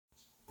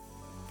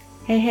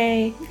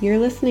Hey, you're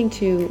listening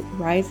to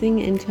Rising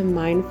into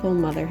Mindful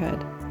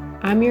Motherhood.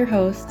 I'm your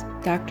host,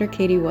 Dr.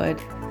 Katie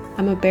Wood.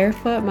 I'm a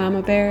barefoot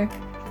mama bear,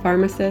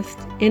 pharmacist,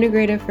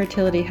 integrative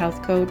fertility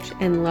health coach,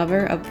 and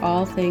lover of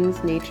all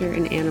things nature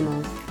and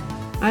animals.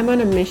 I'm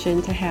on a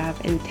mission to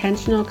have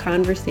intentional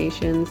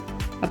conversations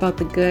about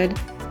the good,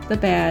 the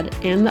bad,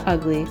 and the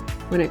ugly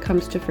when it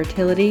comes to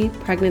fertility,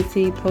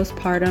 pregnancy,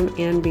 postpartum,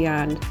 and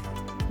beyond.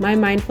 My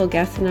mindful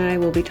guests and I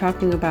will be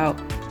talking about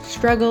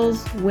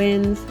struggles,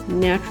 wins,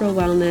 natural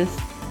wellness,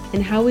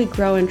 and how we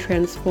grow and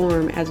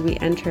transform as we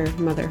enter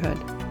motherhood.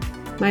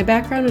 My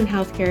background in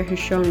healthcare has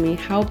shown me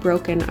how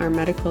broken our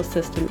medical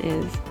system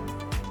is.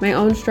 My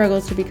own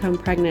struggles to become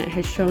pregnant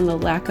has shown the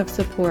lack of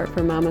support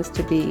for mamas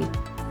to be,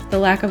 the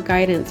lack of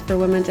guidance for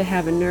women to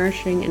have a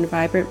nourishing and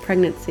vibrant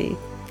pregnancy,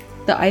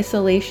 the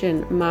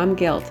isolation, mom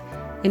guilt,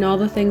 and all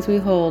the things we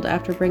hold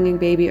after bringing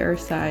baby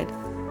earthside.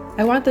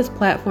 I want this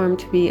platform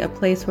to be a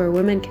place where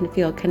women can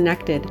feel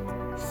connected,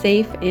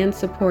 safe, and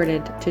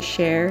supported to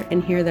share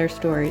and hear their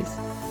stories.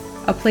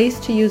 A place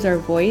to use our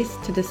voice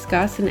to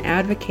discuss and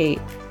advocate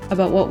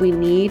about what we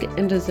need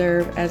and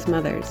deserve as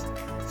mothers.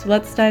 So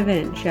let's dive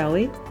in, shall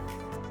we?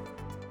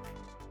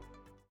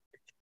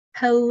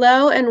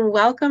 Hello and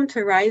welcome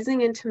to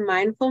Rising into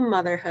Mindful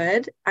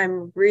Motherhood.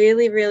 I'm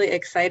really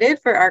excited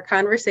for our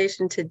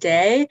conversation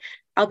today.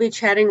 I'll be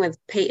chatting with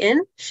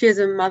Peyton. She is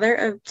a mother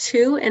of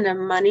two and a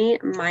money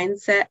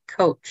mindset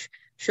coach.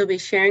 She'll be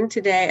sharing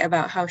today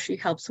about how she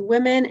helps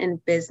women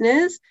in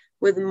business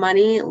with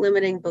money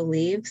limiting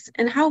beliefs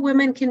and how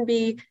women can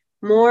be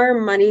more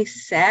money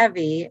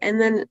savvy and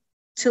then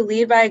to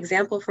lead by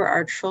example for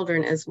our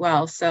children as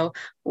well. So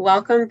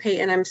welcome,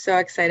 Peyton. I'm so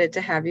excited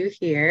to have you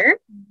here.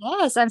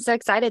 Yes, I'm so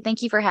excited.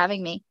 Thank you for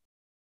having me.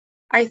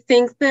 I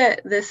think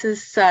that this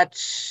is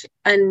such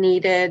a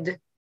needed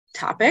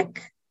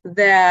topic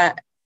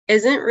that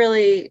isn't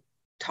really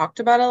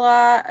talked about a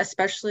lot,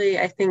 especially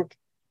I think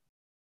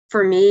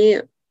for me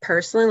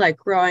personally, like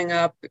growing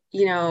up,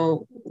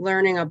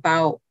 learning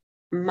about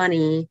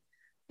money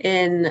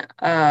in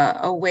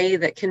a way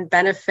that can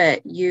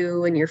benefit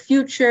you and your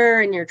future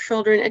and your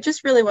children. It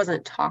just really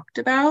wasn't talked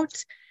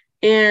about.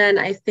 And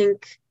I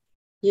think,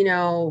 you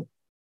know,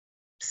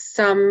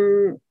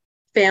 some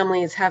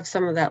families have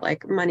some of that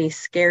like money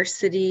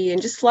scarcity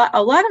and just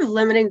a lot of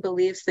limiting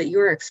beliefs that you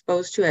were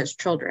exposed to as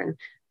children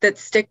that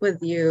stick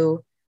with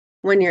you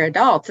when you're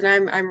adults.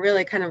 And I'm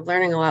really kind of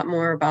learning a lot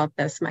more about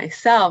this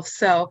myself.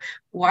 So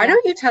why Yeah.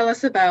 don't you tell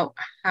us about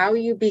how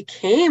you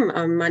became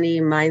a money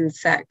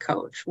mindset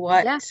coach?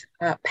 What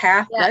Yeah.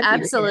 path Yeah, led you here?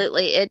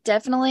 absolutely. It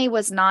definitely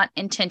was not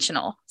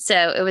intentional.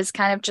 So it was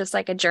kind of just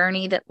like a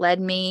journey that led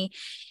me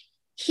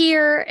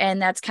here.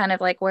 And that's kind of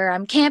like where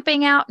I'm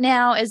camping out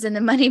now is in the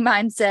money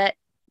mindset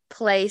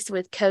place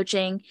with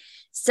coaching.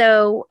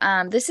 So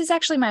this is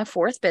actually my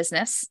fourth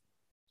business.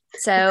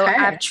 So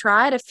I've Okay.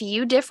 tried a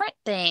few different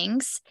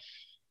things.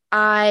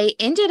 I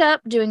ended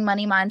up doing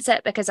money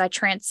mindset because I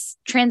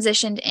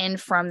transitioned in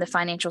from the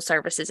financial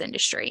services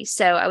industry.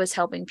 So I was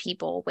helping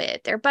people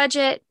with their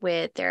budget,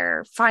 with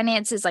their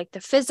finances, like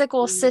the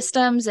physical Mm.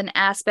 systems and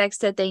aspects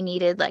that they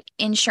needed, like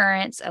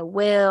insurance, a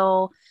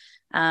will,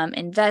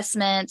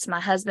 investments. My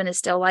husband is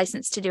still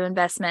licensed to do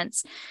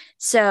investments.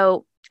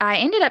 So I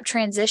ended up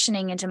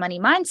transitioning into money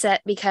mindset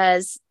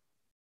because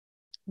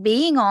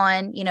being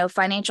on,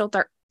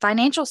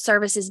 financial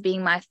services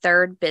being my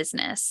third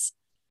business,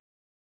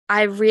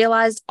 I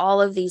realized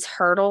all of these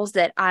hurdles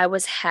that I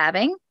was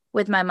having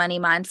with my money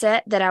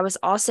mindset that I was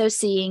also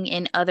seeing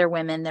in other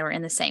women that were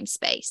in the same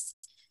space.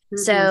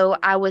 Mm-hmm. So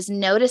I was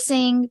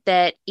noticing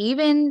that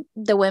even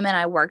the women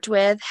I worked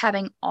with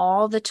having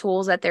all the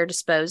tools at their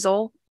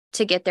disposal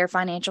to get their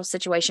financial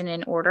situation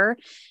in order,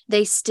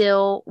 they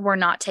still were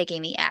not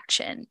taking the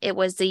action. It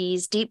was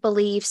these deep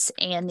beliefs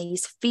and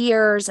these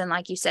fears, and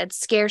like you said,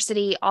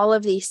 scarcity, all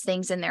of these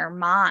things in their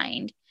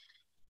mind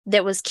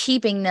that was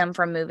keeping them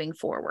from moving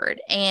forward.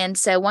 And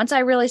so once I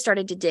really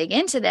started to dig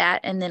into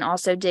that and then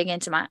also dig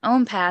into my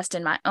own past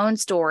and my own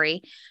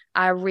story,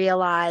 I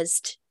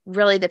realized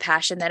really the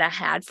passion that I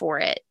had for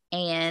it.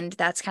 And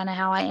that's kind of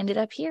how I ended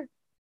up here.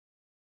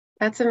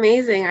 That's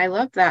amazing. I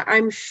love that.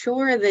 I'm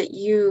sure that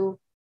you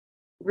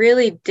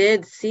really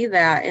did see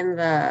that in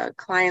the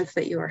clients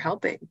that you were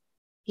helping.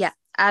 Yeah,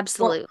 What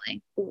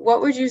absolutely.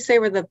 what would you say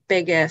were the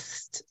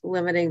biggest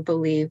limiting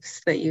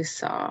beliefs that you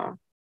saw?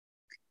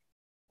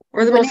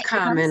 Or the When most it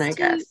common, comes I to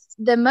guess.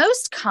 the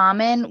most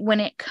common,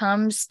 when it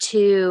comes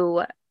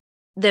to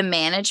the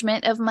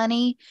management of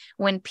money,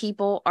 when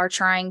people are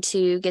trying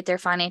to get their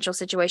financial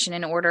situation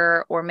in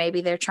order, or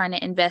maybe they're trying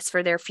to invest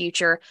for their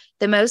future,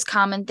 the most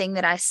common thing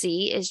that I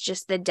see is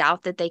just the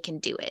doubt that they can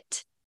do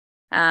it.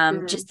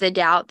 Mhm. Just the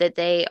doubt that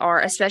they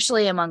are,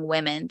 especially among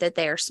women, that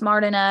they are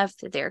smart enough,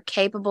 that they're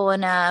capable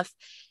enough,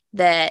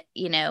 that,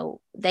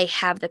 they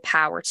have the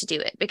power to do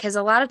it. Because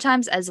a lot of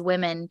times as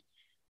women,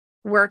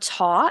 we're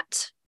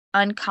taught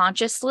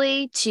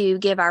unconsciously to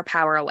give our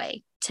power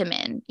away to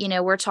men.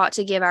 We're taught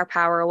to give our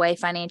power away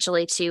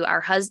financially to our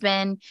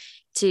husband,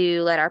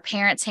 to let our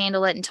parents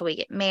handle it until we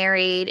get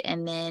married,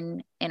 and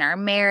then in our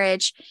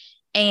marriage.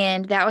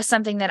 And that was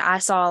something that I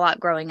saw a lot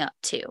growing up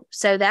too.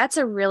 So that's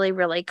a really,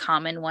 really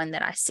common one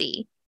that I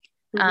see.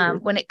 Mm-hmm.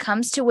 When it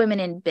comes to women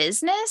in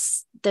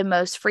business, the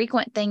most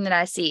frequent thing that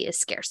I see is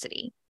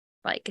scarcity.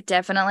 Like,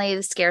 definitely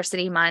the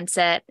scarcity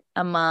mindset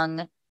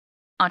among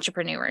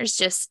entrepreneurs.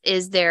 Just,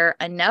 is there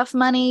enough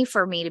money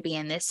for me to be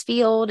in this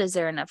field? Is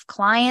there enough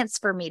clients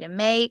for me to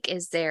make?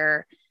 Is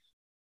there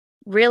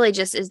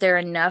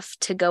enough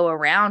to go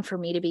around for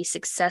me to be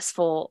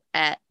successful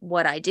at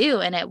what I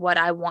do and at what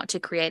I want to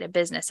create a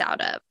business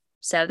out of?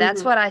 So that's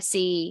Mm-hmm. what I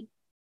see,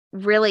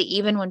 really,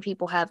 even when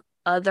people have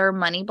other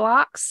money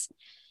blocks,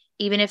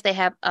 even if they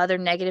have other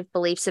negative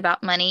beliefs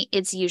about money,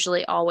 it's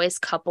usually always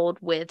coupled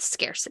with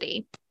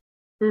scarcity.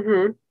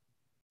 Mm-hmm.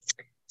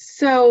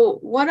 So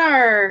what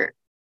are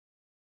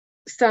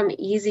some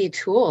easy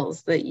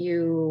tools that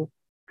you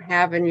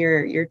have in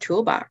your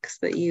toolbox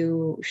that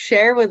you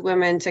share with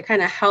women to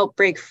kind of help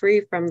break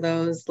free from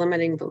those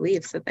limiting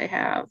beliefs that they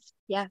have?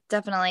 Yeah,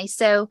 definitely.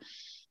 So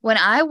when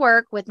I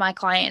work with my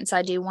clients,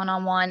 I do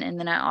one-on-one, and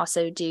then I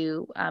also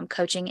do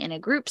coaching in a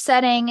group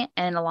setting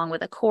and along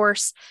with a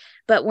course.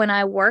 But when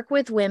I work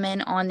with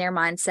women on their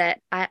mindset,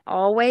 I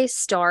always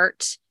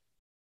start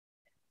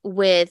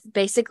with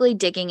basically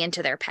digging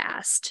into their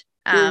past.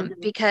 Mm-hmm.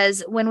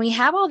 Because when we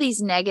have all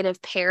these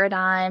negative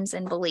paradigms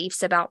and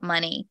beliefs about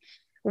money,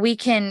 we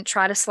can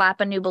try to slap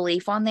a new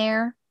belief on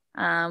there.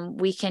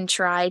 We can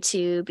try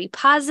to be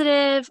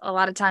positive. A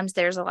lot of times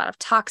there's a lot of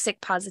toxic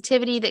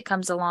positivity that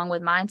comes along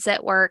with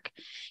mindset work.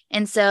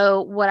 And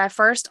so, what I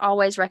first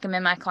always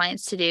recommend my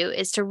clients to do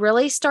is to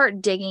really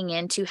start digging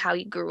into how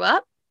you grew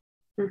up,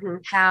 Mm-hmm.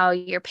 how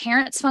your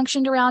parents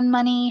functioned around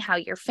money, how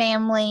your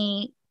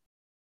family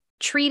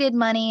treated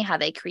money, how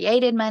they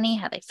created money,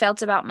 how they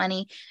felt about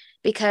money,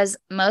 because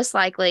most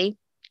likely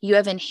you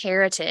have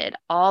inherited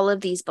all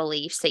of these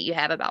beliefs that you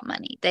have about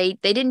money. They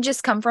didn't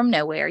just come from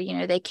nowhere,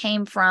 they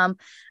came from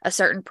a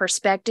certain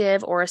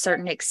perspective or a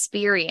certain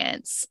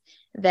experience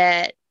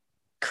that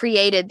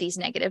created these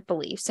negative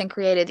beliefs and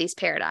created these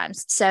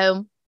paradigms.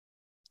 So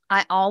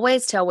I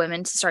always tell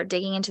women to start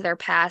digging into their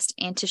past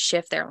and to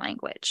shift their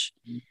language.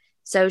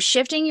 So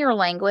shifting your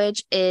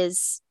language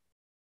is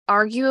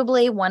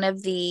arguably one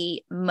of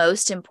the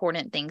most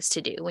important things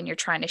to do when you're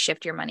trying to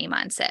shift your money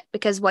mindset.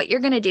 Because what you're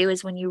going to do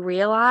is, when you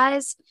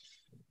realize,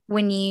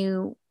 when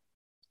you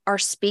are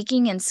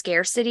speaking in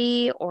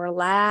scarcity or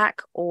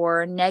lack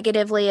or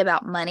negatively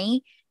about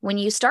money, when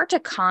you start to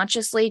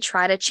consciously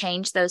try to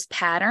change those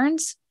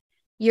patterns,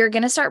 you're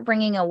going to start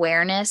bringing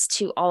awareness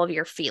to all of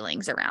your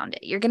feelings around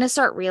it. You're going to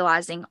start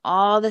realizing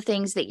all the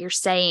things that you're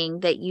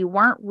saying that you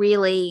weren't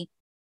really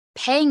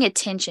paying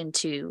attention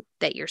to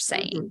that you're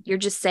saying. Mm-hmm. You're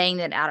just saying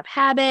that out of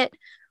habit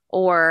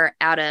or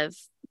out of,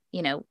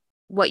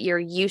 what you're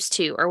used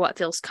to or what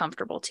feels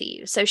comfortable to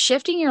you. So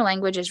shifting your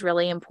language is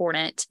really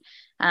important.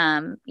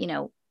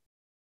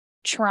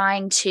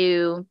 Trying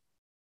to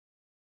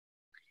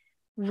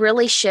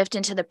really shift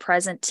into the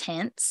present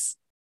tense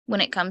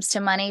when it comes to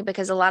money,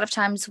 because a lot of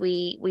times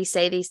we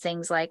say these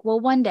things like,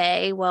 well, one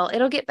day, well,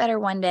 it'll get better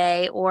one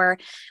day, or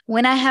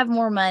when I have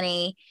more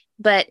money.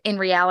 But in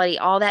reality,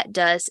 all that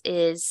does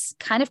is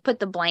kind of put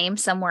the blame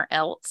somewhere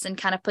else and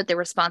kind of put the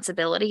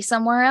responsibility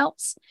somewhere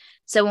else.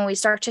 So when we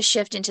start to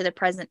shift into the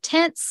present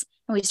tense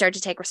and we start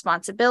to take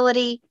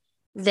responsibility,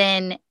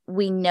 then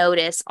we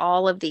notice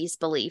all of these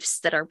beliefs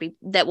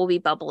that will be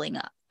bubbling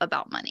up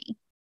about money.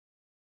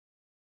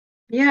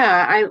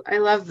 Yeah, I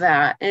love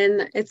that.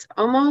 And it's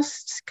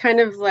almost kind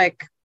of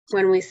like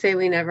when we say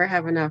we never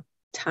have enough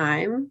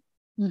time.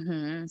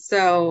 Mm-hmm.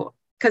 So,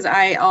 because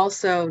I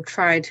also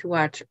try to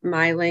watch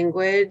my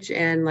language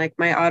and like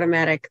my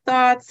automatic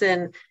thoughts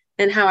and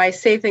how I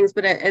say things,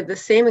 but the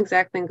same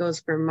exact thing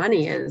goes for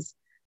money is,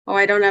 oh,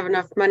 I don't have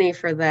enough money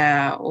for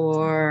that,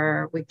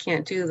 or we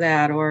can't do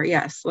that, or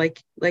yes,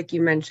 like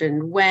you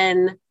mentioned,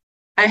 when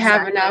I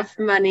have Exactly. enough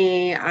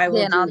money, I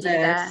will Then I'll do do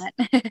this.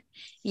 that.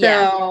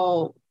 Yeah.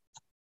 So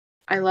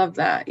I love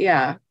that.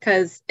 Yeah.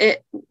 Because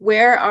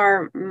where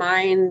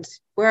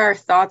our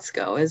thoughts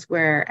go is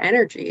where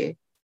energy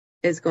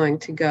is going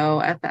to go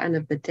at the end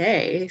of the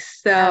day.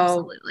 So,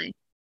 Absolutely.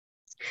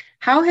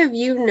 how have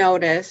you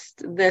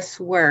noticed this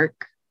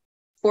work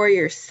for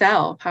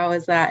yourself? How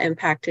has that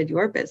impacted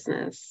your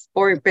business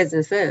or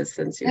businesses,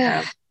 since you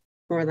have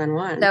more than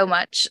one? So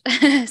much.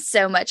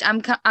 So much.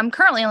 I'm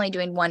currently only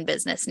doing one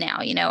business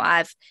now.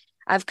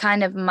 I've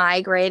kind of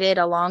migrated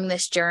along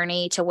this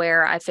journey to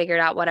where I figured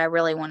out what I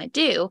really want to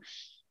do.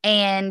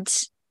 And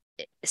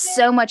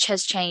so much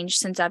has changed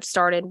since I've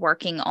started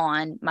working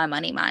on my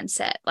money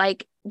mindset.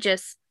 Like,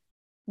 just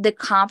the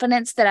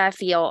confidence that I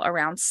feel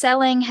around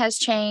selling has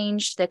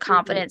changed, the Mm-hmm.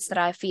 confidence that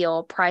I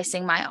feel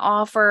pricing my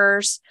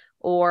offers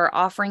or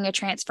offering a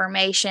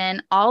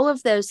transformation. All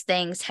of those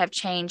things have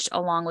changed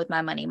along with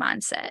my money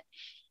mindset.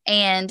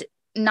 And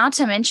not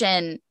to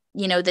mention,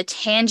 the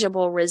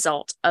tangible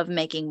result of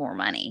making more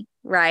money,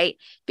 right?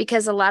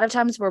 Because a lot of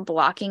times we're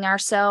blocking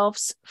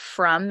ourselves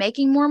from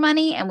making more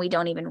money and we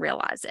don't even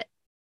realize it,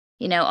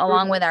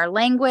 along Mm-hmm. with our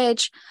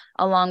language,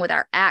 along with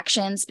our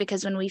actions,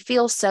 because when we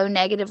feel so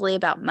negatively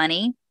about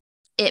money,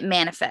 it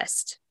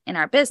manifests. in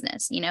our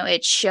business.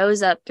 It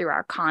shows up through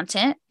our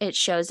content. It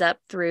shows up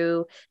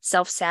through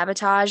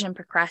self-sabotage and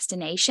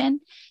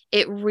procrastination.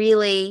 It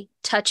really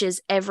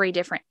touches every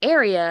different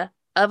area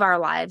of our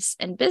lives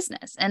and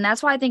business. And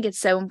that's why I think it's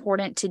so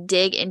important to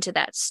dig into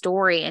that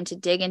story and to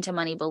dig into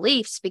money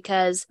beliefs,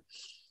 because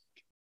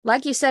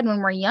like you said, when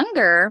we're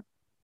younger,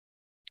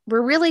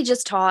 we're really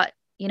just taught,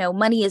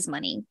 money is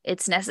money.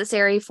 It's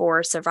necessary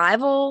for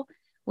survival.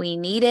 We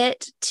need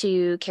it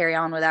to carry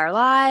on with our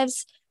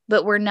lives,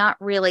 but we're not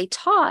really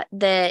taught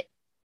that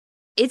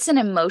it's an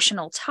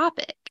emotional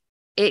topic.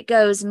 It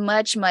goes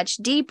much, much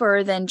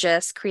deeper than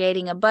just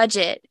creating a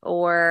budget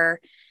or,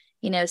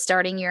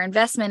 starting your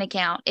investment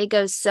account. It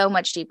goes so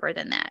much deeper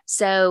than that.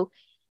 So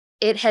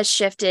it has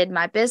shifted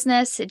my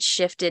business. It's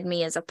shifted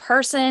me as a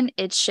person.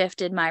 It's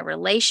shifted my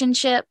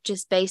relationship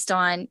just based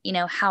on,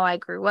 how I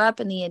grew up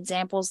and the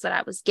examples that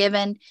I was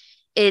given.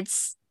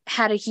 It's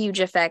had a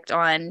huge effect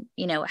on,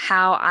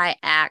 how I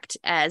act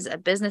as a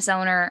business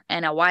owner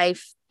and a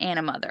wife and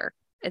a mother.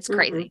 It's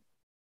crazy.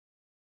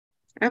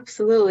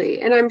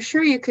 Absolutely. And I'm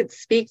sure you could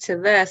speak to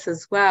this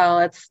as well.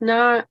 It's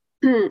not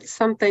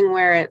something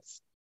where it's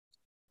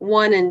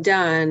one and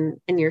done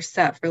and you're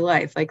set for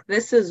life. Like,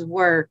 this is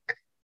work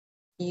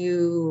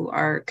you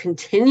are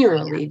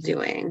continually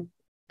doing.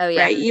 Oh,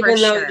 yeah. Right. Even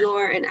though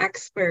you're an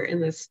expert in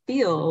this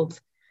field,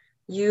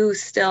 you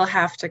still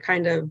have to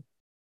kind of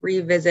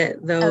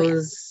revisit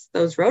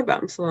those road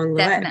bumps along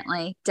the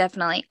way.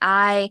 Definitely.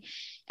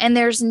 And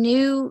there's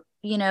new,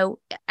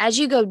 as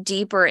you go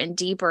deeper and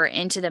deeper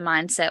into the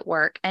mindset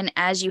work, and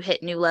as you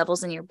hit new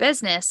levels in your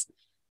business,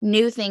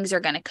 new things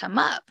are going to come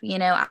up.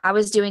 I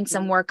was doing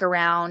some work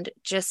around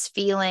just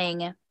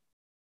feeling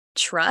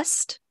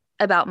trust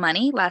about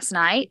money last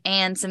night,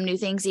 and some new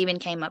things even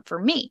came up for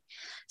me.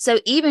 So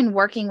even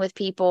working with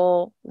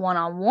people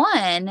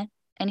one-on-one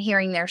and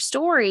hearing their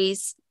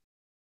stories,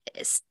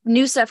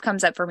 new stuff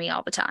comes up for me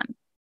all the time.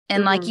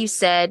 And like you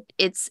said,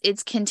 it's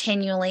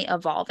continually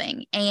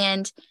evolving.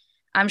 And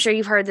I'm sure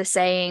you've heard the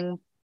saying,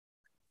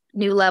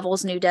 new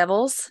levels, new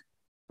devils,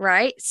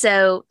 right?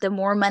 So the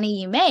more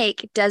money you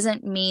make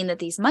doesn't mean that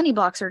these money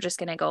blocks are just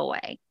going to go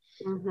away.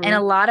 And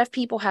a lot of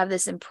people have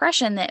this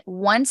impression that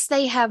once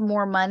they have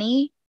more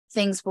money,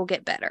 things will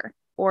get better.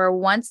 Or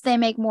once they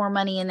make more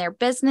money in their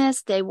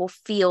business, they will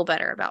feel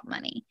better about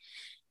money.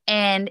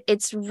 And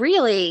it's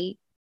really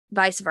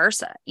vice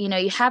versa.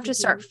 You have to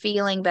start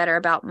feeling better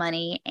about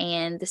money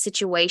and the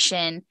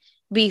situation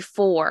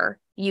before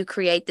you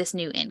create this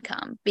new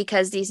income,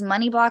 because these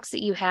money blocks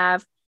that you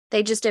have,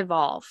 they just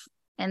evolve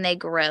and they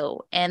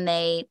grow and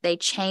they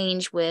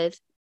change with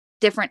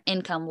different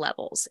income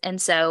levels.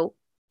 And so,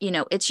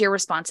 it's your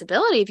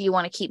responsibility, if you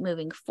want to keep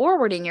moving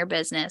forward in your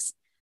business,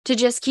 to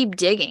just keep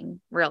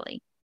digging,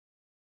 really.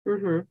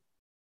 And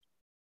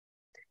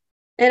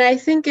I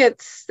think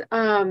it's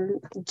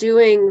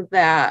doing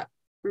that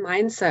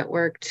mindset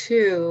work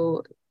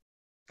too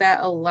that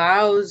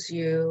allows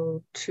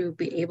you to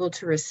be able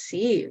to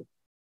receive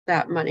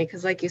that money.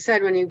 Because like you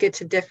said, when you get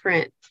to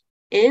different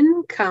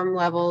income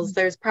levels,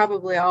 there's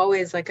probably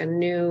always like a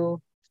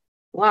new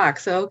block.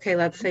 So, okay,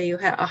 let's say you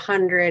had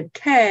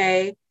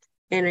 100K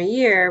in a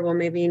year. Well,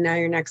 maybe now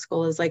your next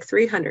goal is like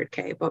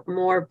 300K, but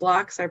more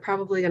blocks are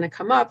probably going to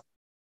come up,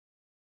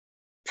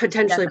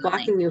 potentially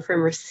blocking you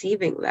from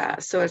receiving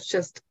that. So it's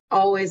just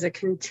always a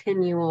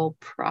continual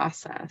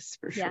process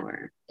for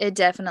sure. It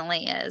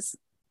definitely is.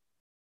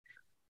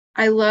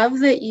 I love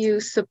that you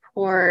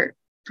support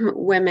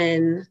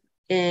women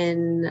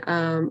in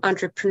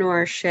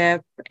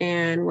entrepreneurship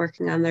and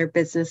working on their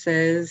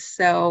businesses.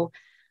 So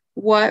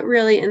what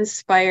really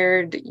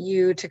inspired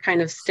you to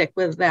kind of stick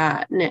with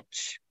that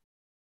niche?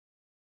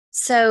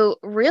 So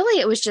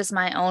really, it was just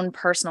my own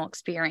personal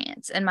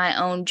experience and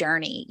my own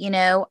journey.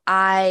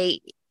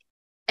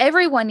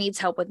 Everyone needs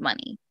help with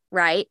money,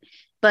 right?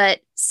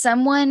 But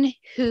someone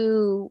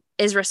who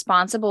is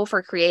responsible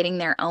for creating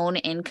their own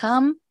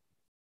income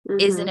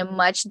is in a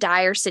much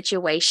dire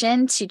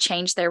situation to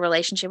change their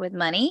relationship with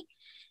money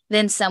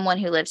than someone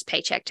who lives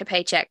paycheck to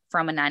paycheck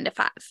from a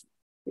 9-to-5.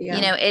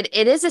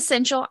 It is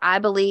essential, I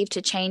believe,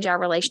 to change our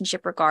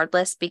relationship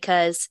regardless,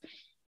 because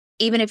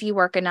even if you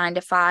work a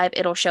 9-to-5,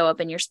 it'll show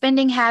up in your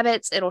spending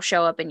habits. It'll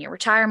show up in your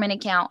retirement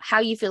account. How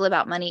you feel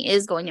about money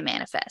is going to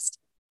manifest.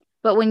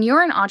 But when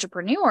you're an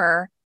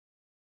entrepreneur,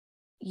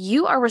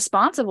 you are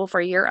responsible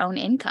for your own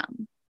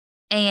income.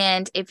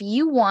 And if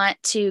you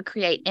want to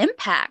create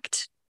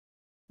impact,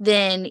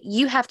 then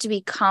you have to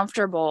be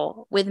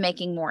comfortable with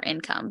making more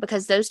income,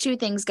 because those two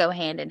things go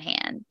hand in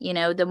hand.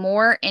 The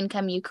more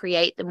income you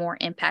create, the more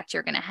impact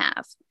you're going to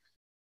have.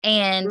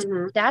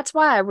 And that's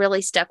why I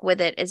really stuck with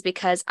it, is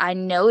because I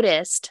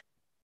noticed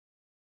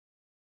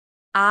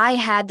I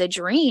had the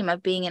dream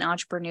of being an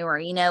entrepreneur.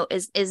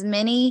 As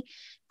many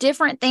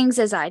different things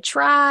as I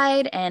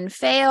tried and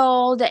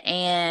failed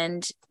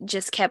and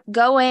just kept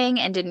going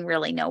and didn't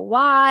really know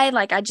why.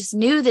 Like, I just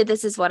knew that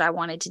this is what I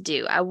wanted to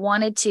do. I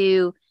wanted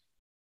to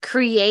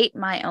create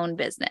my own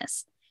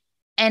business.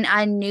 And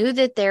I knew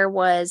that there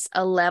was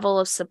a level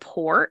of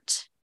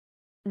support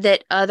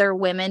that other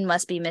women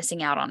must be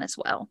missing out on as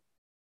well.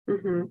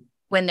 Mm-hmm.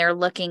 when they're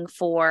looking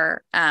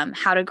for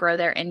how to grow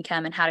their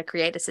income and how to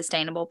create a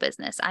sustainable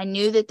business. I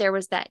knew that there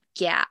was that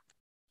gap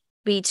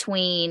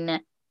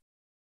between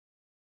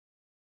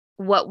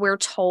what we're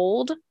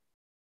told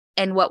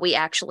and what we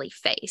actually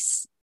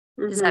face.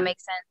 Does that Mm-hmm. make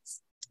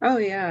sense? Oh,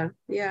 yeah.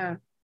 Yeah.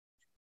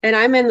 And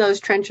I'm in those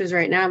trenches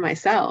right now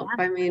myself.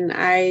 Yeah. I mean,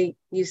 I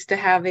used to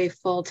have a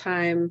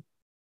full-time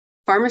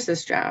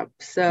pharmacist job,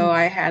 so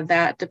I had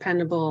that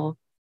dependable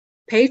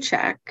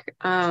paycheck.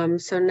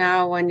 So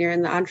now when you're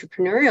in the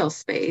entrepreneurial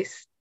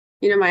space,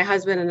 my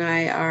husband and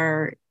I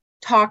are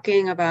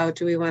talking about,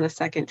 do we want a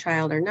second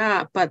child or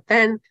not? But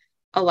then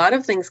a lot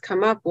of things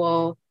come up.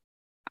 Well,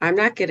 I'm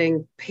not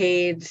getting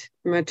paid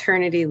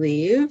maternity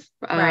leave.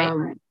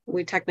 Right.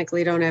 We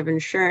technically don't have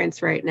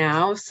insurance right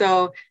now.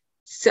 So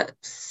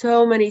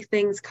many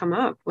things come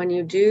up when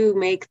you do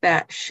make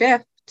that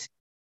shift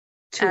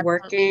to Absolutely.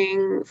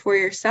 working for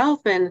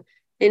yourself. And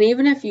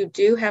even if you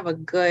do have a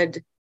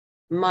good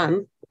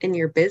month in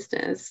your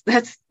business,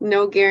 that's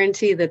no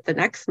guarantee that the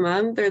next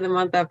month or the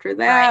month after Right.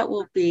 that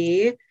will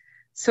be.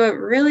 So it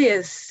really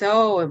is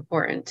so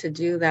important to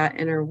do that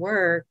inner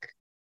work.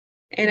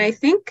 And I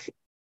think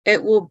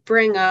it will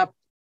bring up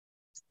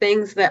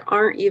things that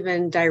aren't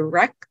even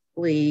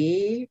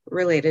directly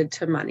related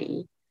to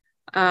money.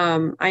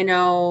 I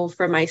know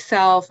for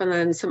myself and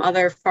then some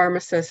other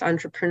pharmacist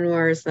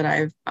entrepreneurs that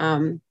I've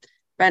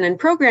been in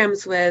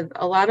programs with,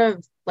 a lot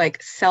of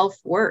like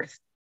self-worth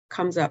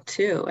comes up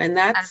too. And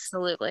that's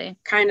Absolutely.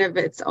 kind of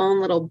its own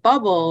little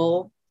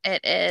bubble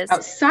It is.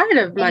 outside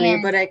of money,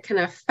 And but it can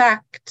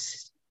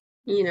affect,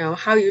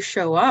 how you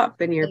show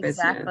up in your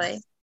exactly.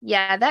 business.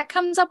 Yeah, that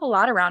comes up a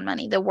lot around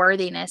money, the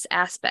worthiness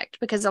aspect,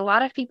 because a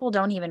lot of people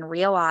don't even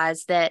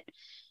realize that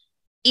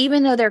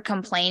even though they're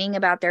complaining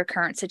about their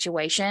current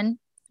situation,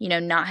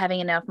 not having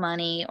enough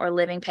money or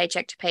living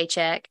paycheck to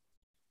paycheck,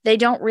 they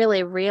don't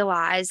really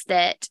realize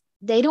that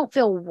they don't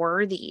feel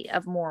worthy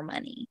of more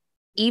money.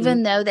 Mhm.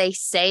 Even though they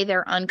say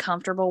they're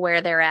uncomfortable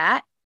where they're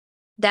at,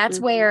 that's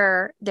Mhm.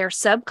 where their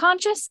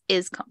subconscious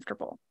is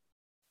comfortable,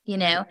 you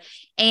Yeah. know?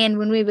 And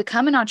when we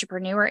become an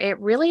entrepreneur, it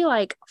really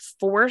like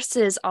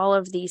forces all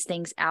of these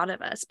things out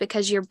of us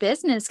because your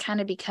business kind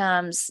of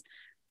becomes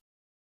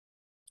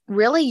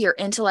really your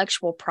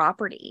intellectual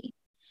property.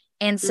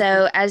 And Mhm.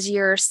 so, as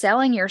you're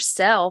selling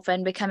yourself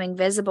and becoming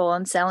visible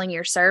and selling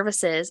your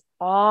services,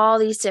 all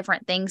these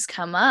different things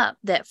come up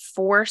that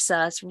force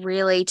us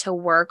really to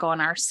work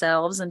on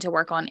ourselves and to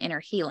work on inner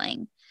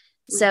healing.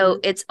 So, Mhm.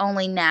 it's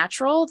only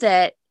natural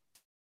that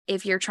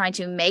if you're trying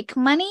to make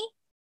money,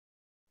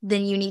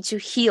 then you need to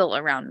heal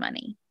around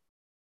money,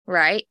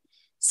 right?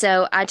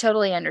 So I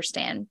totally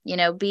understand,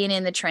 being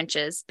in the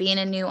trenches, being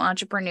a new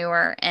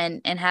entrepreneur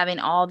and having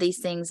all these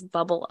things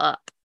bubble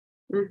up.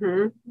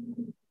 Mhm.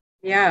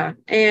 Yeah.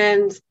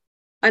 And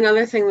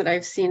another thing that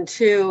I've seen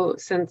too,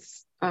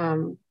 since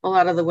a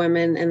lot of the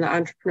women in the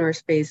entrepreneur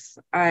space,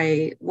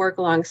 I work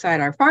alongside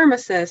our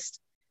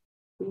pharmacist,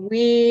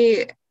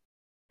 we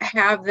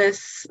have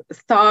this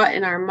thought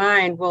in our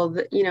mind, well,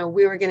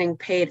 we were getting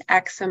paid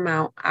X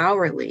amount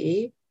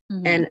hourly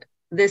Mm-hmm. and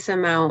this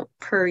amount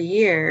per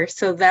year.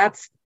 So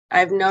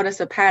I've noticed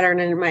a pattern,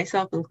 and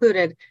myself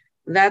included,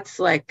 that's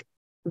like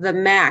the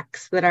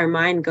max that our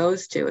mind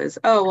goes to is,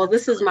 oh, well,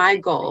 this is my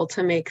Absolutely. goal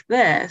to make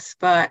this.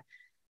 But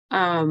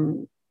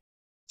um,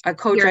 a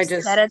coach You're I set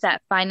just, at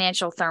that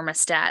financial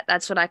thermostat.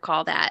 That's what I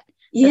call that.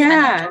 The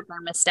yeah, financial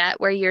thermostat,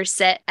 where you're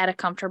set at a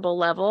comfortable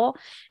level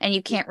and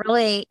you can't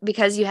really,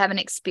 because you haven't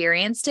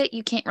experienced it,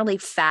 you can't really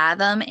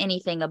fathom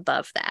anything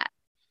above that.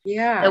 So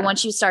yeah.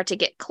 once you start to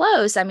get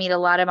close, I meet a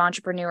lot of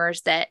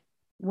entrepreneurs that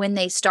when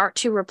they start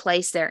to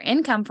replace their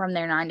income from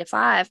their 9 to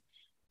 5,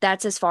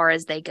 that's as far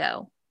as they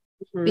go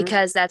Mhm.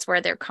 because that's where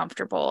they're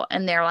comfortable.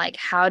 And they're like,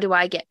 how do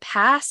I get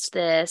past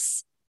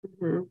this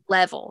Mhm.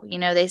 level?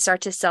 They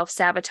start to self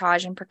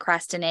sabotage and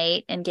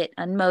procrastinate and get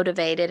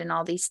unmotivated and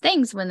all these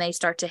things when they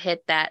start to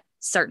hit that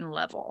certain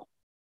level.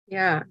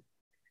 Yeah.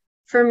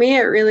 For me,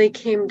 it really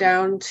came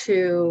down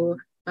to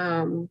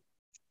um,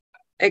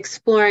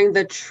 exploring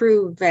the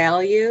true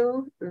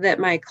value that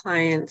my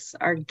clients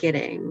are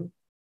getting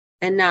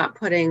and not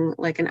putting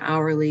like an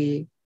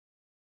hourly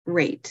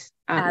rate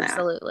on that.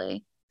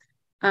 Absolutely.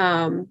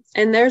 And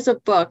there's a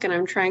book, and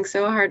I'm trying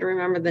so hard to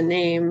remember the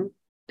name.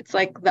 It's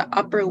like The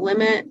Upper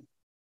Limit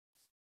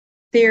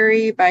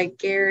Theory by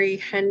Gary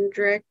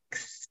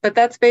Hendricks. But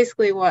that's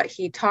basically what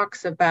he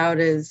talks about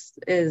is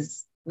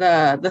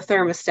the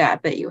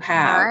thermostat that you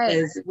have Right.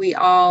 is we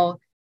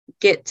all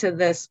get to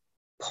this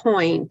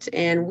point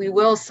and we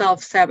will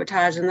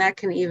self-sabotage, and that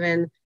can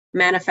even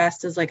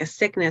manifest as like a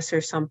sickness or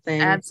something,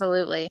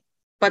 Absolutely.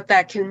 but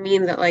that can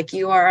mean that like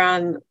you are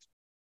on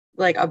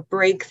like a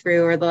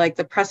breakthrough or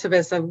the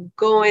precipice of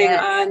going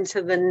Yes. on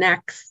to the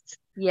next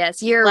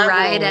Yes, you're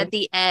right level. at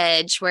the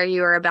edge where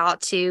you are about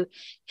to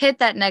hit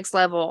that next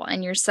level,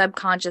 and your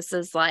subconscious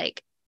is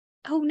like,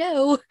 oh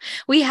no,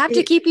 we have to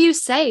It, keep you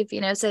safe,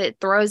 so it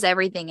throws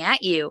everything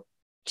at you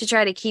to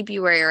try to keep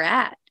you where you're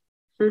at.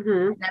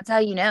 mm-hmm, And that's how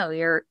you know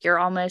you're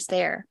almost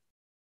there.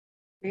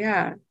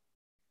 yeah.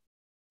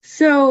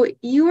 So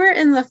you were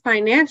in the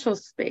financial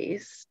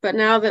space, but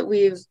now that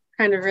we've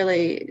kind of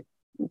really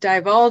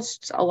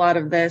divulged a lot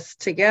of this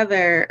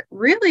together,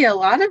 really a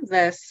lot of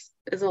this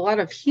is a lot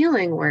of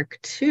healing work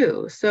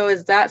too. So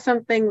is that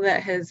something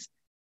that has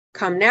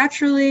come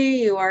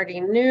naturally? You already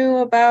knew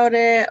about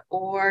it,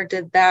 or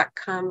did that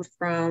come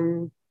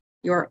from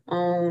your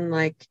own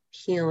like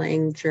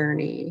healing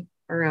journey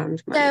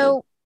around money?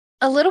 So,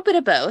 a little bit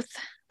of both.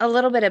 A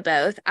little bit of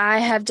both. I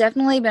have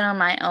definitely been on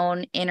my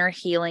own inner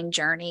healing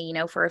journey,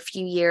 for a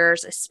few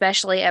years,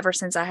 especially ever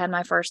since I had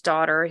my first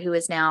daughter, who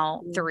is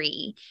now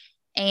 3.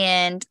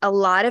 And a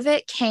lot of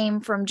it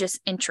came from just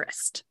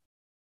interest.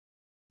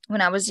 When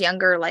I was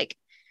younger, like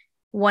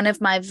one of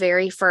my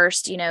very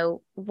first,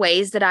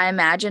 ways that I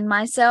imagined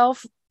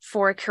myself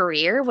for a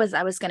career was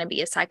I was going to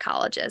be a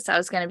psychologist. I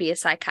was going to be a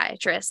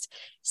psychiatrist.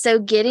 So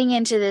getting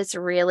into this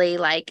really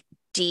like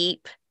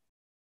deep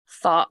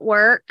thought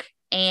work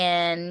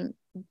and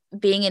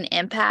being an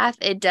empath,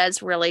 it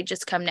does really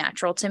just come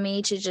natural to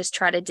me to just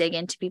try to dig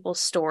into people's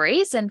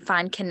stories and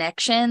find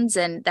connections.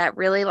 And that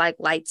really like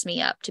lights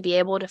me up to be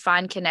able to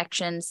find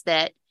connections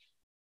that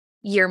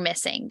you're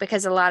missing,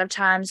 because a lot of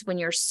times when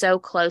you're so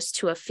close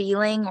to a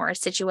feeling or a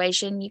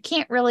situation, you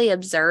can't really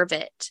observe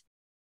it.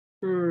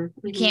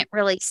 Mm-hmm. You can't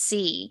really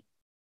see.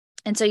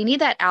 And so you need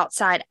that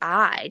outside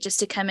eye just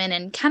to come in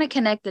and kind of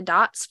connect the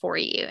dots for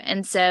you.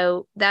 And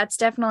so that's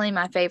definitely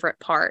my favorite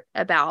part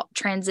about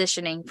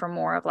transitioning from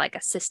more of like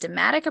a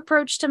systematic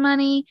approach to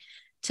money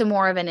to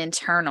more of an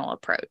internal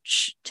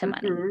approach to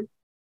money. Mm-hmm.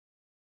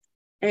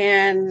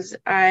 And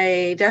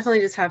I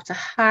definitely just have to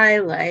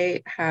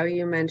highlight how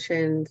you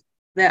mentioned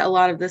that a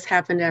lot of this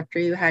happened after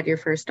you had your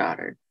first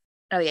daughter.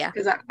 Oh, yeah.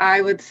 Because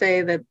I would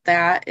say that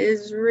that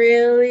is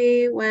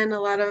really when a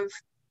lot of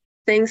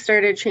things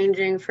started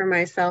changing for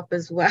myself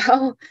as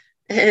well,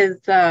 is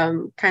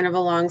kind of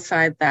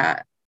alongside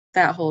that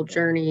whole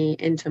journey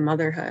into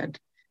motherhood,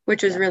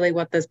 which is really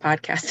what this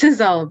podcast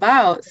is all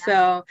about.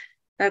 So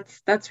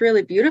that's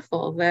really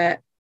beautiful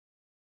that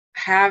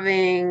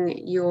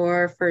having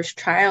your first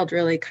child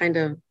really kind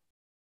of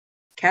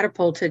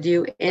catapulted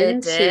you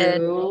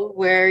into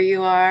where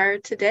you are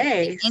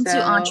today. Into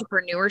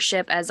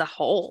entrepreneurship as a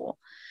whole.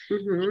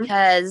 Mm-hmm.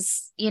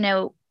 Because,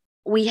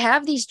 we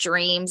have these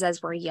dreams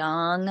as we're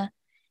young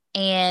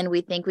and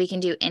we think we can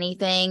do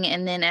anything.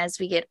 And then as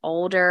we get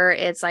older,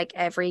 it's like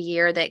every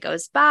year that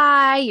goes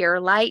by, your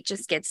light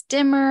just gets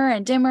dimmer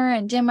and dimmer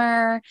and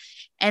dimmer.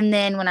 And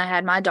then when I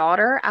had my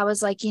daughter, I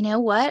was like, you know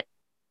what?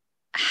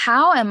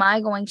 How am I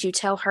going to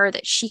tell her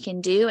that she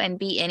can do and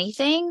be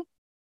anything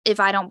if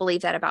I don't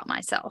believe that about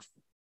myself?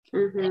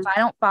 Mm-hmm. And if I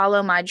don't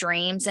follow my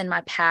dreams and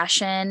my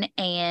passion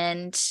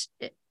and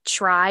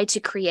try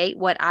to create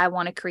what I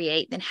want to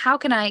create, then how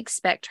can I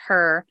expect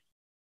her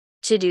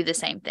to do the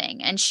same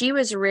thing? And she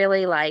was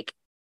really like,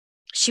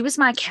 she was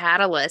my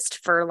catalyst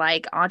for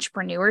like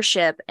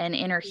entrepreneurship and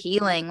inner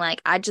healing. Like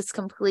I just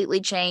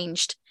completely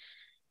changed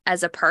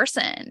as a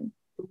person.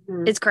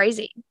 Mm-hmm. It's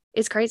crazy.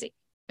 It's crazy.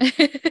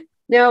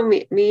 No,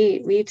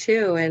 me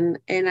too. And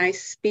I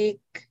speak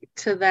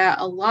to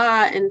that a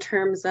lot in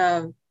terms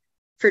of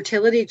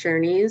fertility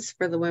journeys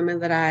for the women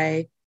that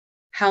I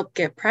help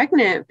get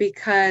pregnant,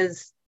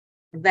 because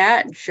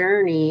that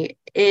journey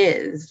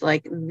is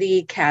like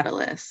the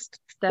catalyst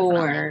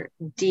for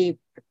deep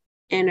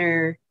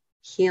inner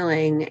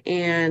healing.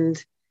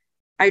 And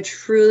I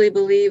truly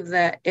believe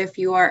that if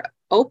you are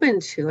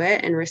open to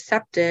it and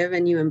receptive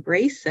and you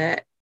embrace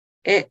it,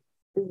 it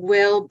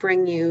will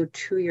bring you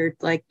to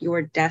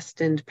your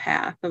destined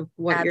path of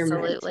what you're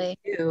meant to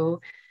do.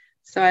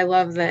 So I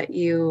love that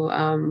you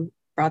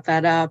brought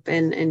that up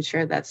and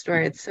shared that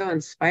story. It's so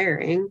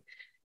inspiring.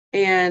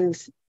 And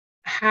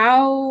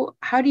how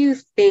do you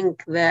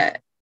think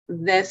that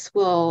this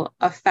will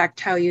affect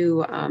how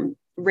you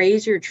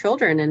raise your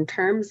children in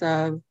terms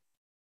of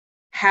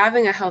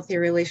having a healthy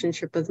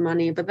relationship with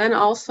money, but then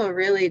also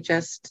really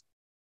just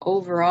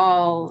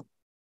overall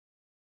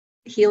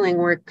healing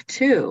work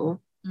too,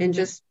 and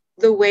just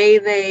the way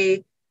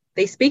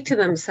they speak to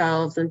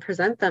themselves and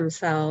present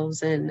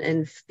themselves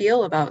and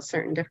feel about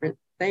certain different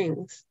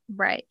things?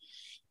 Right.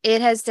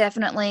 It has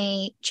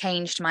definitely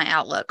changed my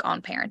outlook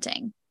on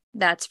parenting.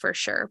 That's for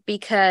sure.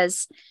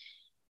 Because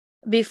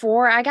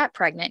before I got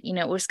pregnant,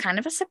 it was kind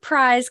of a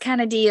surprise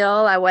kind of deal.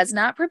 I was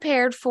not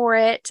prepared for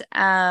it.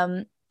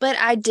 But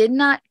I did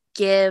not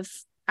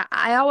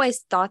I always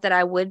thought that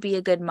I would be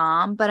a good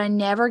mom, but I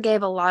never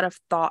gave a lot of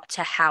thought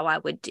to how I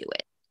would do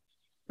it.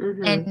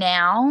 Mm-hmm. And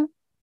now,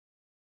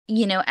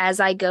 as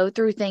I go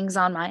through things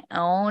on my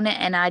own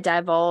and I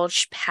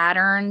divulge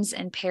patterns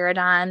and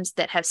paradigms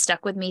that have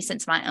stuck with me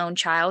since my own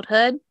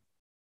childhood,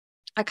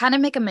 I kind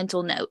of make a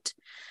mental note.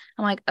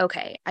 I'm like,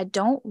 okay, I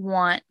don't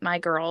want my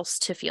girls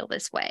to feel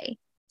this way.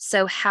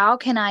 So how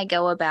can I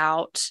go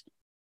about,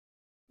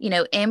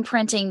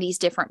 imprinting these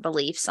different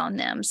beliefs on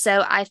them?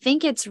 So I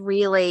think it's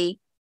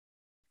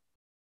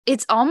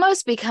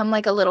almost become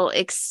like a little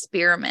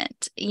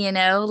experiment,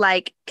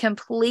 like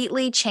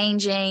completely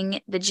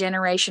changing the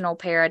generational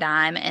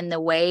paradigm and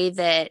the way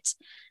that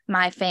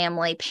my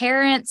family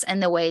parents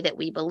and the way that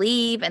we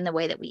believe and the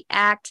way that we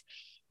act.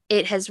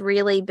 It has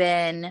really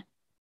been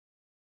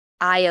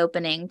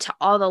eye-opening to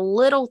all the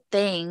little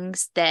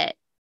things that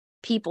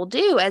people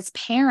do as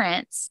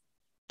parents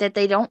that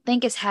they don't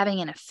think is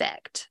having an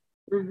effect.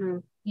 Mm-hmm.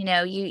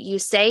 You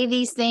say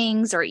these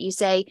things, or you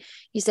say,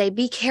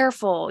 be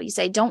careful. You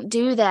say, don't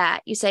do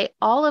that. You say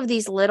all of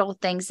these little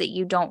things that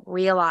you don't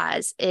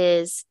realize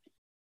is,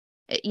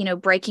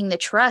 breaking the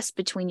trust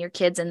between your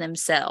kids and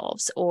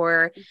themselves,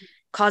 or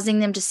causing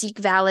them to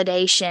seek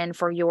validation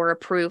for your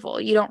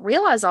approval. You don't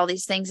realize all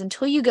these things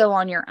until you go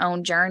on your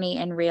own journey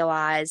and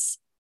realize,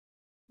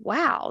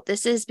 wow,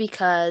 this is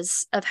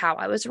because of how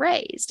I was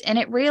raised. And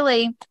it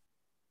really,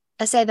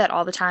 I say that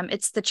all the time,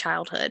 it's the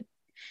childhood.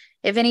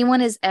 If anyone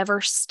is ever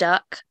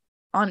stuck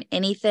on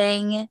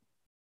anything,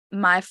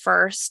 my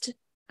first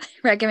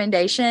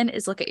recommendation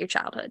is look at your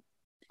childhood,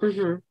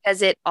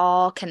 because it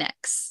all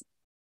connects,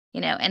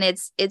 and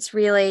it's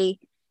really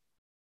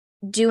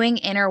doing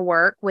inner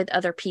work with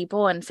other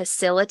people and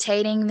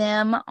facilitating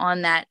them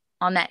on that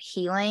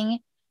healing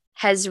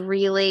has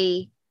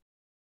really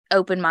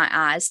opened my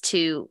eyes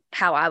to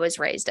how I was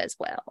raised as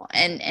well,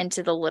 and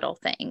to the little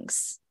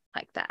things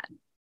like that.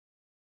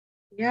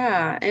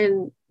 Yeah.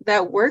 And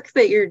that work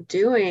that you're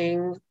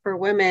doing for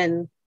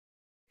women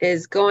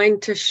is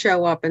going to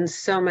show up in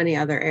so many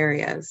other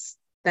areas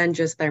than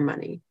just their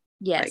money.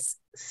 Yes. Like,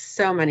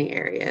 so many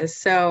areas.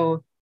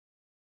 So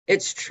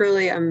it's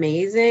truly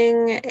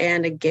amazing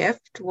and a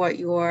gift what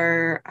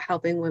you're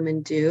helping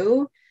women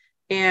do.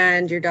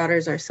 And your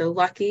daughters are so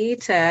lucky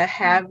to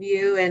have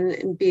you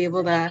and be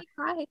able to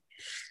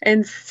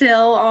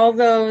instill all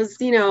those,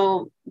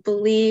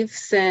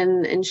 beliefs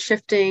and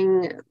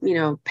shifting,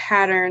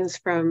 patterns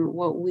from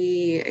what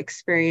we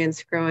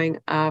experienced growing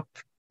up.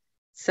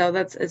 So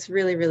it's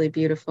really, really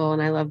beautiful.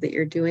 And I love that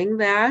you're doing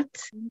that.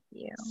 Thank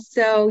you.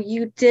 So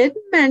you did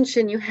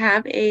mention you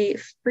have a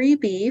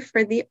freebie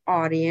for the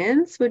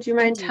audience. Would you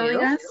mind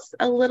telling us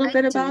a little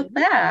bit about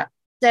that?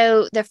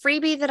 So the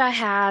freebie that I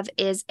have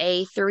is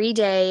a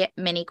 3-day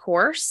mini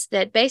course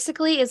that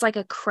basically is like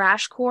a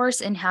crash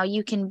course in how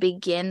you can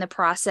begin the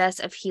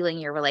process of healing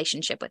your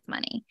relationship with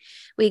money.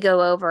 We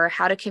go over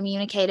how to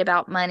communicate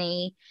about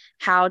money,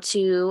 how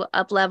to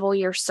up-level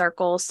your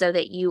circle so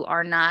that you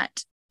are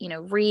not,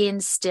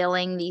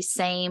 reinstilling these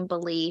same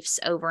beliefs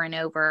over and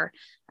over.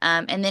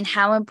 And then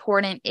how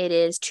important it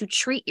is to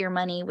treat your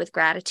money with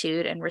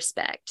gratitude and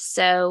respect.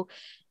 So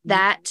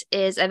that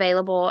is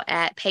available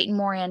at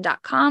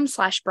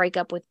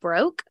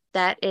peytonmoran.com/breakupwithbroke.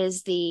 That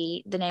is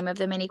the name of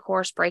the mini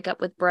course, Break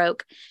Up with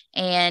Broke.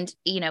 And,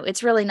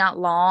 it's really not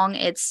long.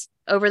 It's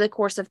over the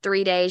course of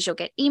 3 days. You'll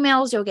get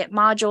emails, you'll get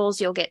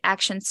modules, you'll get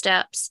action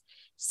steps.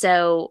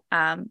 So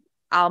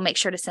I'll make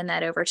sure to send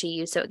that over to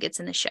you so it gets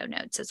in the show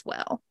notes as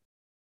well.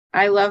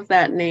 I love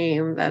that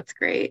name. That's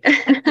great.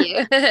 Thank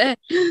you.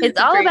 It's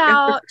all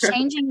about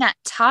changing that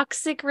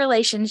toxic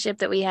relationship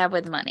that we have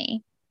with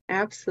money.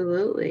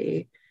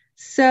 Absolutely.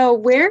 So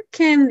where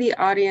can the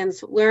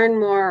audience learn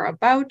more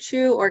about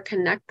you or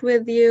connect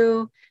with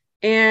you?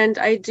 And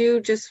I do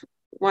just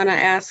want to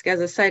ask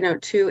as a side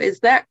note too,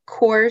 is that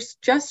course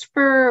just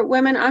for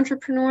women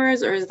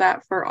entrepreneurs, or is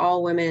that for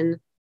all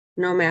women,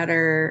 no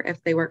matter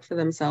if they work for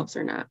themselves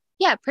or not?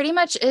 Yeah, pretty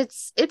much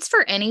it's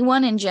for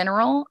anyone in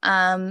general.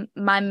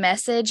 My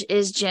message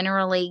is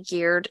generally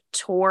geared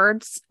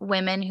towards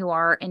women who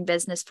are in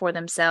business for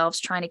themselves,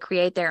 trying to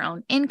create their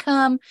own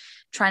income,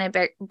 trying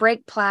to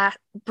break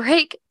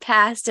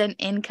past an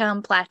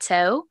income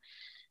plateau.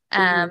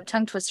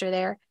 Tongue twister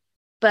there.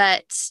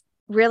 But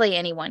really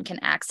anyone can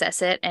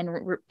access it,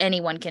 and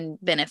anyone can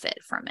benefit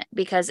from it,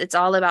 because it's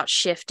all about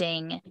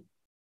shifting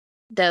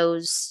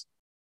those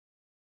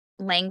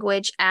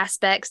language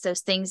aspects,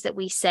 those things that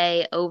we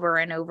say over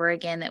and over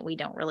again that we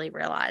don't really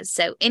realize.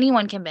 So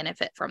anyone can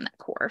benefit from that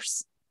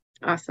course.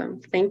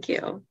 Awesome. Thank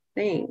you.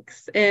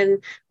 Thanks.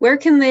 And where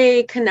can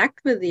they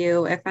connect with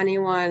you if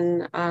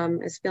anyone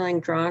is feeling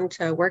drawn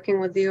to working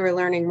with you or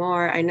learning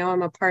more? I know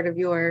I'm a part of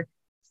your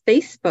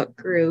Facebook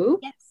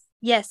group.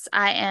 Yes,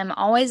 I am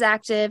always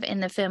active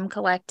in the FEM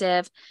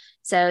Collective.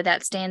 So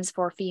that stands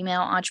for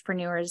Female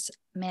Entrepreneurs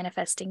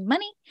Manifesting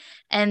Money.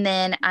 And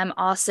then I'm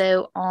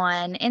also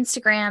on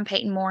Instagram,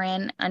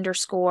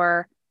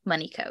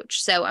 Peyton_Moran_money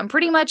coach. So I'm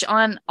pretty much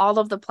on all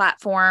of the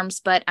platforms,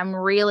 but I'm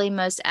really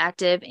most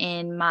active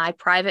in my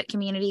private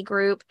community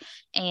group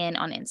and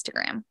on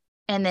Instagram.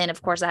 And then,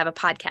 of course, I have a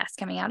podcast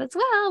coming out as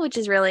well, which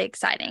is really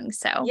exciting.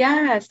 So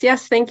yes.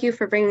 Thank you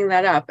for bringing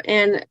that up.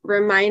 And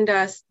remind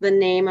us the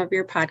name of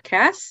your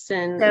podcast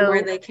and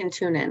where they can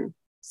tune in.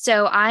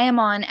 So I am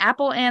on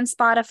Apple and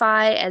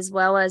Spotify, as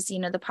well as,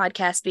 the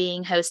podcast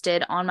being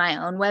hosted on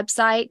my own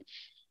website.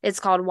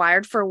 It's called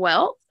Wired for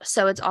Wealth.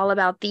 So it's all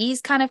about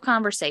these kind of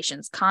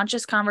conversations,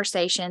 conscious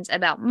conversations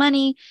about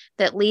money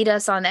that lead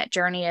us on that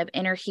journey of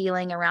inner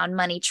healing around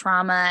money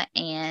trauma,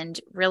 and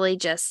really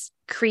just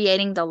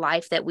creating the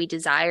life that we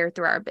desire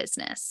through our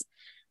business.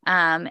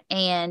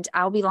 And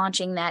I'll be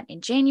launching that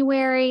in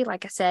January.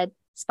 Like I said,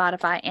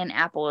 Spotify and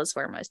Apple is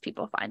where most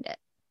people find it.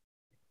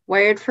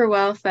 Wired for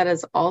Wealth. That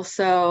is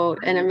also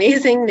an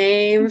amazing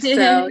name.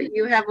 So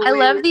you have I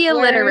love Louise the Wired.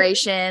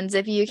 alliterations,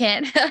 if you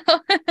can't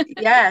tell.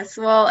 Yes.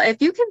 Well,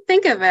 if you can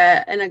think of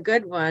it in a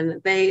good one,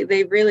 they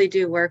really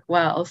do work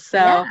well. So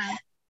Yeah.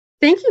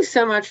 thank you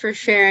so much for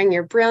sharing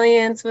your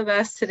brilliance with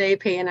us today,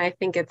 Peyton. I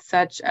think it's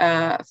such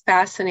a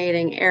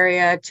fascinating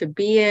area to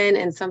be in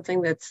and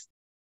something that's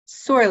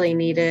sorely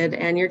needed.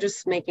 And you're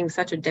just making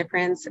such a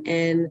difference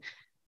in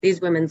these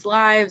women's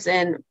lives,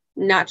 and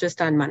not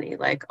just on money,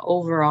 like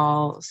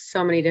overall,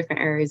 so many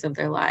different areas of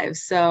their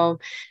lives. So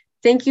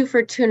thank you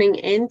for tuning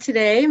in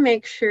today.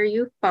 Make sure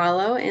you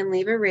follow and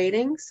leave a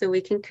rating so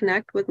we can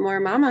connect with more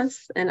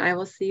mamas. And I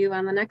will see you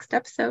on the next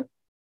episode.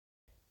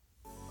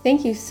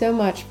 Thank you so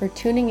much for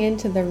tuning in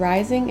to the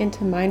Rising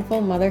into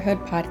Mindful Motherhood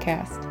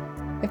podcast.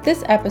 If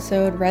this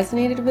episode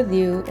resonated with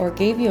you or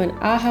gave you an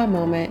aha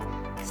moment,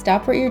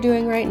 stop what you're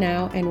doing right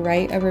now and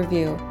write a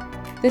review.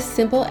 This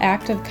simple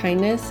act of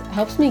kindness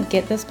helps me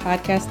get this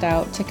podcast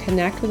out to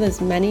connect with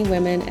as many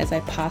women as I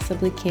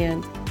possibly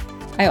can.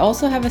 I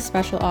also have a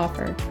special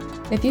offer.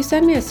 If you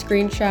send me a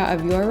screenshot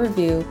of your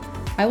review,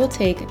 I will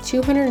take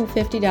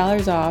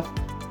 $250 off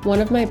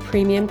one of my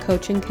premium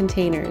coaching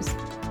containers.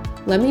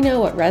 Let me know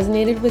what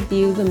resonated with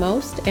you the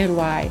most and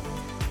why.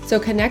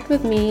 So connect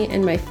with me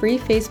in my free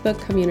Facebook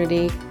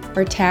community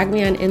or tag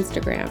me on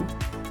Instagram.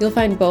 You'll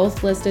find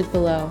both listed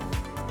below.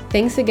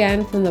 Thanks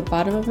again from the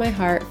bottom of my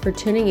heart for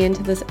tuning in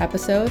to this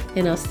episode,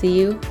 and I'll see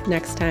you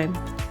next time.